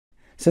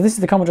So this is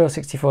the Commodore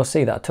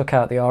 64C that I took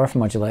out the RF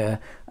modulator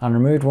and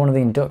removed one of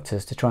the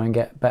inductors to try and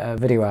get better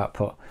video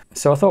output.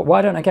 So I thought,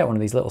 why don't I get one of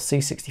these little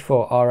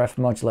C64 RF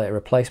Modulator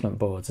Replacement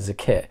boards as a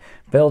kit,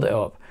 build it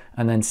up,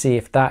 and then see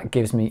if that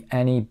gives me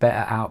any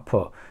better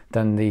output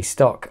than the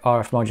stock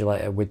RF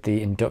modulator with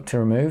the inductor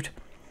removed.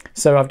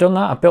 So I've done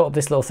that. I've built up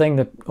this little thing.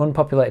 The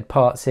unpopulated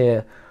parts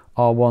here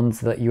are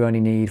ones that you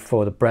only need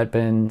for the bread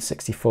bin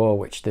 64,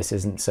 which this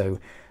isn't. So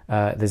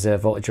there's a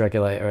voltage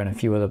regulator and a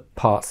few other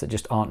parts that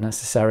just aren't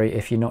necessary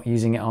if you're not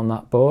using it on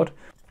that board.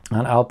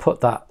 And I'll put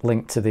that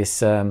link to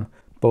this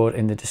board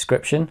in the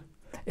description.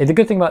 The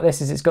good thing about this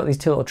is it's got these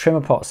two little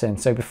trimmer pots in.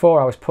 So before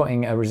I was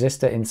putting a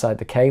resistor inside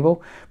the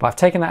cable, but I've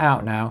taken that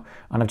out now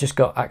and I've just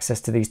got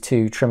access to these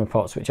two trimmer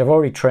pots, which I've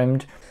already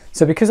trimmed.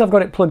 So because I've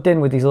got it plugged in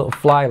with these little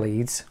fly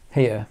leads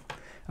here,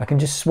 I can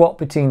just swap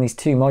between these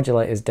two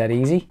modulators dead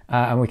easy,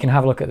 and we can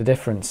have a look at the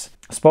difference.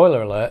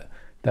 Spoiler alert,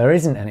 there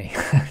isn't any.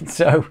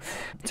 so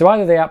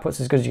either the output's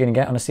as good as you're going to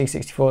get on a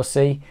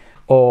C64C,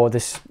 or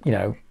this, you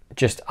know,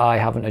 just I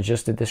haven't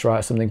adjusted this right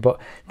or something, but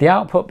the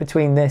output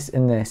between this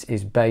and this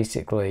is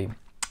basically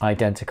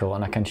identical,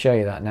 and I can show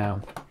you that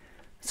now.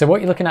 So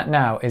what you're looking at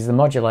now is the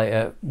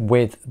modulator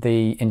with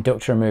the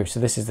inductor removed. So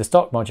this is the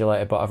stock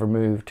modulator, but I've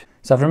removed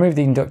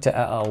the inductor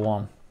at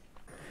L1.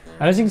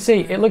 And as you can see,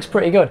 it looks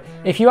pretty good.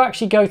 If you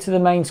actually go to the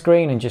main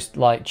screen and just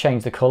like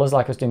change the colors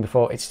like I was doing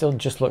before, it still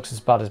just looks as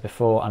bad as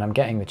before, and I'm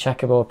getting the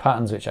checkerboard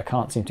patterns, which I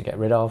can't seem to get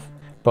rid of.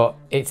 But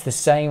it's the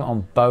same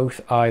on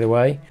both either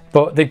way.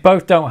 But they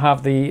both don't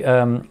have the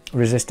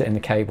resistor in the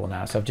cable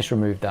now, so I've just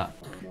removed that.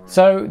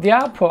 So the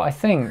output, I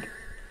think,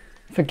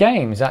 for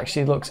games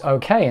actually looks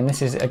okay, and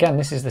this is, again,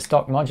 this is the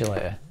stock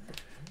modulator.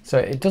 So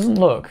it doesn't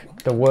look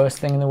the worst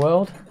thing in the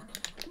world.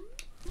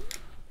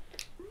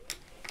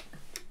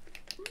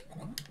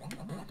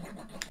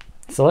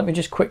 So let me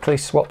just quickly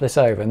swap this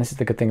over, and this is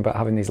the good thing about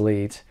having these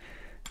leads,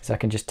 is I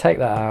can just take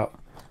that out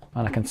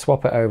and I can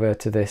swap it over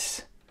to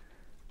this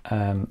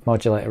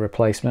modulator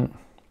replacement.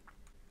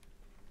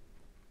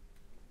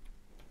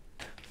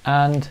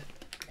 And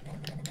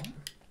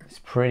it's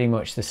pretty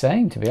much the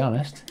same, to be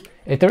honest.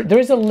 There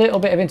is a little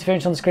bit of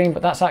interference on the screen,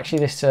 but that's actually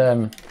this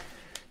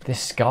this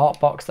SCART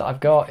box that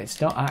I've got.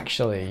 It's not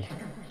actually,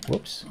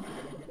 whoops,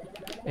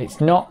 it's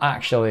not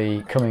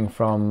actually coming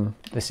from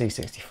the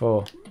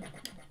C64.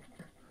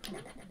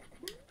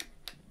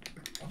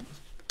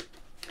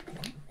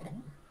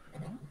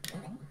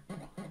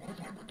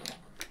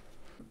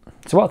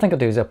 So what I think I'll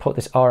do is I'll put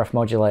this RF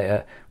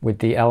modulator with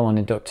the L1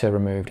 inductor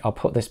removed. I'll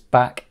put this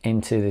back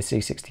into the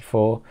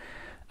C64,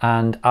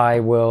 and I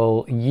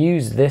will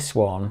use this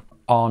one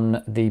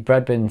on the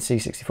breadbin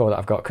C64 that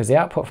I've got, because the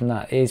output from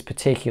that is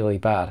particularly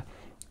bad.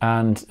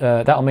 And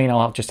that'll mean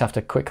I'll just have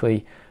to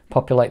quickly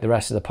populate the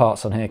rest of the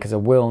parts on here, because I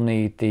will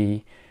need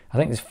I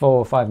think there's 4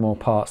 or 5 more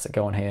parts that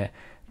go on here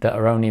that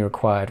are only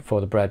required for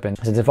the breadbin.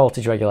 There's a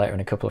voltage regulator and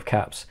a couple of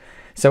caps.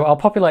 So I'll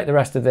populate the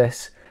rest of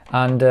this.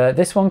 And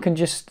this one can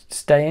just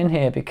stay in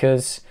here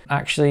because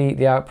actually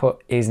the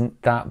output isn't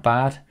that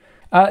bad.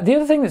 The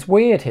other thing that's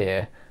weird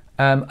here,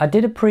 I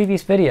did a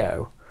previous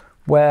video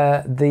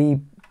where the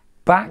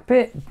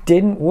BackBit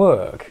didn't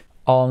work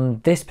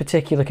on this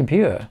particular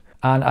computer,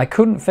 and I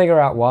couldn't figure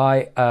out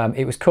why.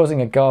 It was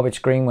causing a garbage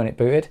screen when it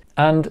booted.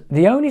 And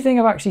the only thing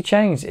I've actually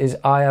changed is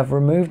I have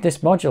removed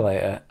this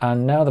modulator,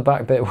 and now the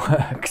BackBit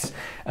works.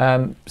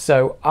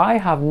 So I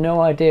have no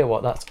idea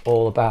what that's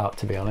all about,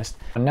 to be honest.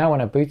 And now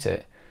when I boot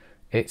it,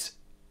 it's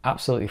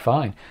absolutely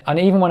fine. And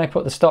even when I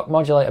put the stock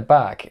modulator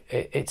back,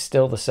 it's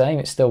still the same,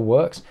 it still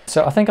works.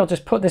 So I think I'll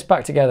just put this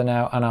back together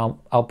now, and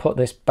I'll put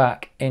this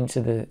back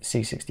into the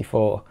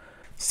C64.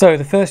 So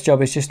the first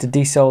job is just to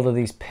desolder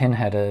these pin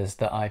headers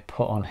that I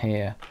put on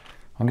here.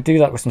 I'm gonna do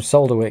that with some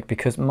solder wick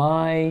because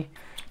my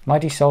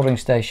desoldering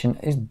station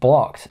is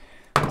blocked.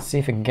 Let's see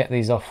if I can get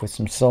these off with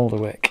some solder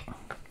wick.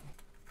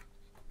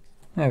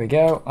 There we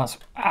go,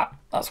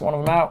 that's one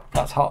of them out,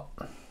 that's hot.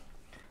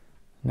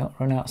 Not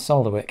run out of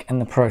solder wick in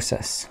the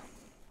process.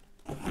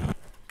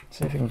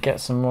 See if we can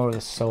get some more of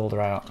the solder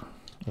out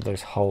of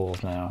those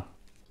holes now.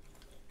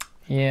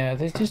 Yeah,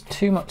 there's just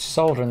too much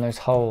solder in those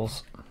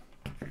holes.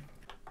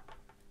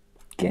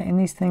 Getting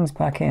these things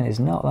back in is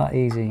not that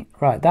easy.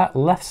 Right, that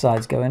left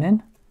side's going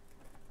in.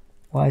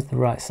 Why is the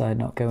right side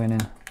not going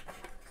in?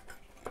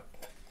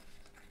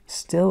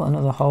 Still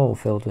another hole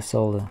filled with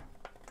solder.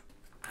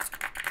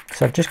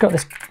 So I've just got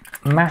this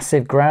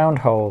massive ground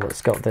hole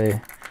that's got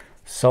the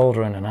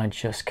soldering, and I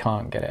just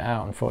can't get it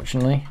out,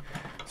 unfortunately.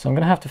 So I'm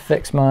going to have to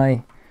fix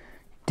my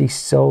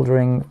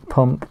desoldering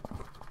pump.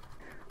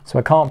 So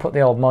I can't put the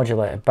old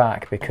modulator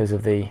back because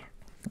of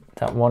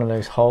that one of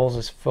those holes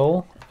is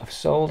full of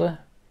solder.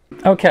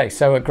 Okay,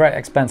 so at great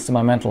expense to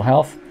my mental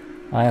health,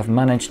 I have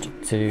managed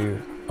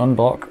to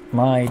unblock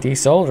my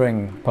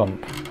desoldering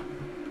pump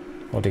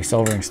or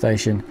desoldering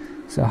station.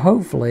 So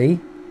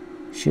hopefully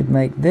should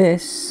make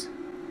this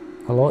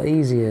a lot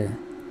easier.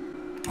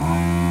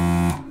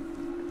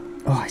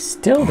 Oh, I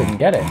still didn't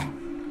get it.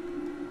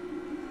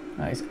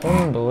 That is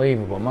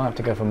unbelievable. Might have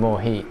to go for more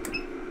heat.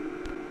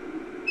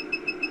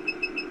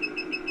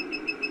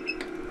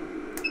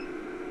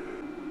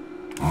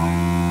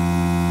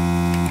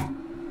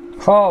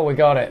 Oh, we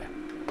got it.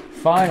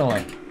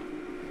 Finally.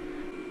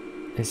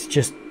 It's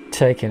just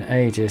taken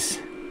ages.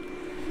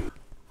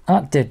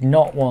 That did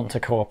not want to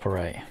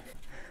cooperate.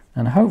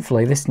 And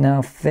hopefully this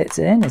now fits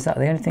in. Is that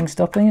the only thing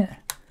stopping it?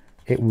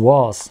 It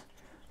was.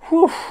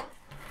 Whew.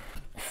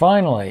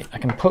 Finally, I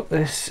can put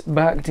this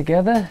back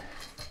together.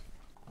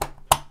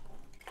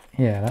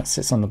 Yeah, that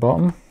sits on the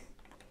bottom.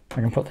 I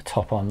can put the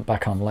top on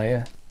back on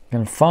later.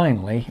 And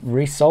finally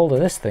resolder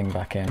this thing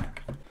back in.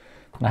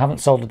 And I haven't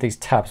soldered these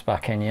tabs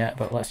back in yet,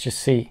 but let's just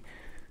see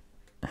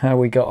how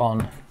we got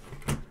on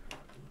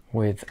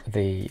with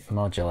the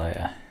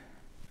modulator.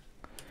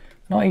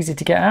 Not easy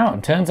to get out,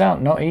 and turns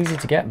out not easy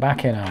to get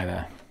back in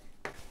either.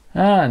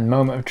 And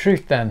moment of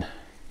truth then.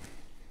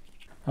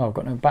 Oh, I've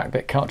got no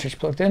BackBit cartridge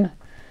plugged in.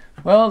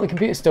 Well, the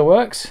computer still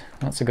works.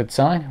 That's a good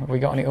sign. Have we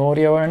got any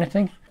audio or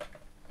anything?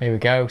 Here we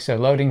go. So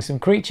loading some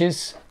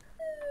creatures.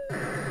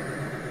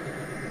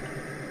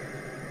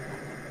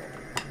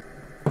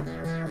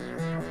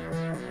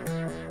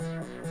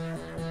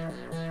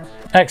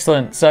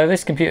 Excellent. So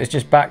this computer is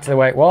just back to the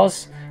way it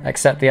was,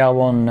 except the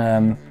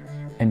L1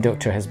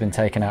 inductor has been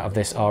taken out of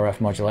this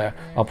RF modulator.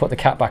 I'll put the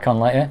cap back on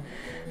later.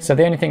 So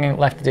the only thing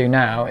left to do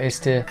now is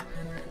to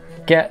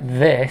get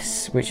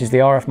this, which is the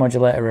RF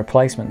Modulator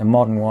Replacement, the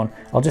modern one.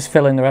 I'll just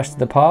fill in the rest of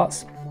the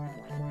parts,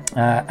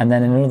 and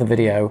then in another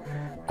video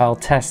I'll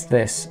test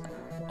this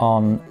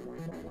on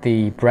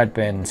the bread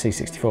bin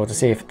C64 to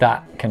see if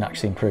that can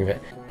actually improve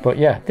it. But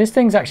yeah, this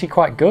thing's actually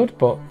quite good,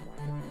 but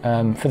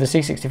for the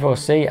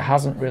C64C it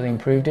hasn't really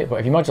improved it.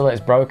 But if your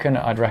modulator's broken,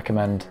 I'd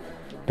recommend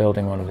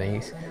building one of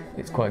these.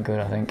 It's quite good,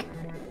 I think.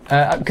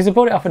 Because I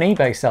bought it off an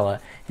eBay seller.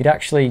 He'd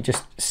actually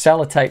just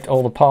sellotaped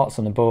all the parts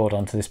on the board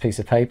onto this piece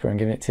of paper and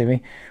given it to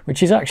me,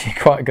 which is actually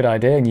quite a good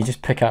idea. And you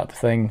just pick out the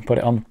thing, put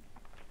it on.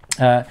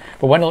 But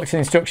when I looked at the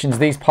instructions,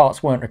 these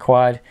parts weren't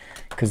required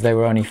because they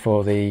were only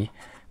for the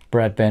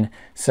bread bin.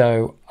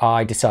 So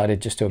I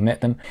decided just to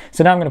omit them.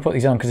 So now I'm going to put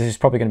these on because this is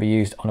probably going to be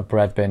used on a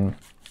bread bin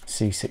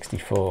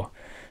C64.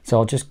 So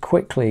I'll just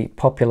quickly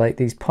populate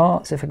these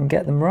parts if I can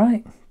get them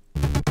right.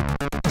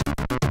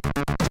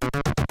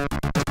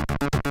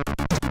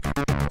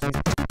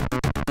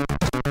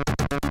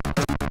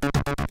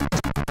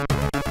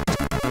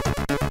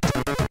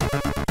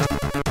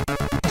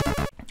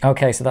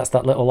 Okay, so that's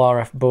that little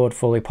RF board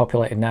fully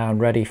populated now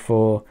and ready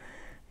for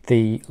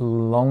the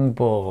long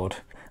board.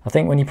 I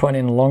think when you put it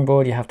in a long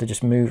board, you have to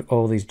just move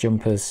all these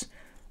jumpers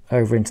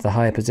over into the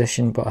higher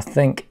position, but I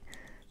think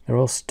they're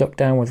all stuck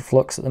down with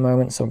flux at the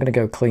moment, so I'm going to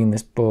go clean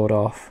this board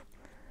off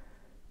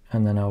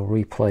and then I'll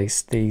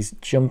replace these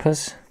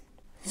jumpers.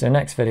 So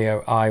next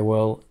video I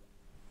will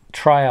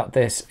try out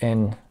this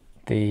in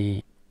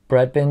the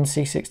bread bin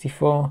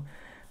C64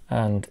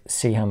 and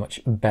see how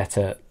much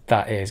better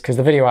that is, because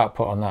the video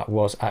output on that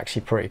was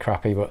actually pretty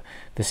crappy, but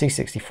the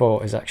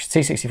C64 is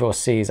actually,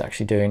 C64C is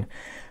actually doing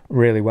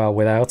really well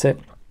without it.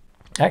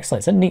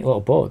 Excellent. It's a neat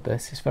little board,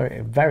 this. It's very,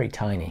 very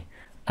tiny,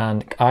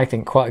 and I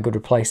think quite a good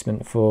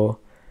replacement for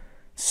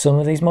some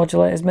of these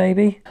modulators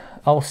maybe.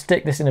 I'll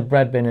stick this in a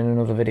bread bin in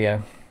another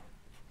video.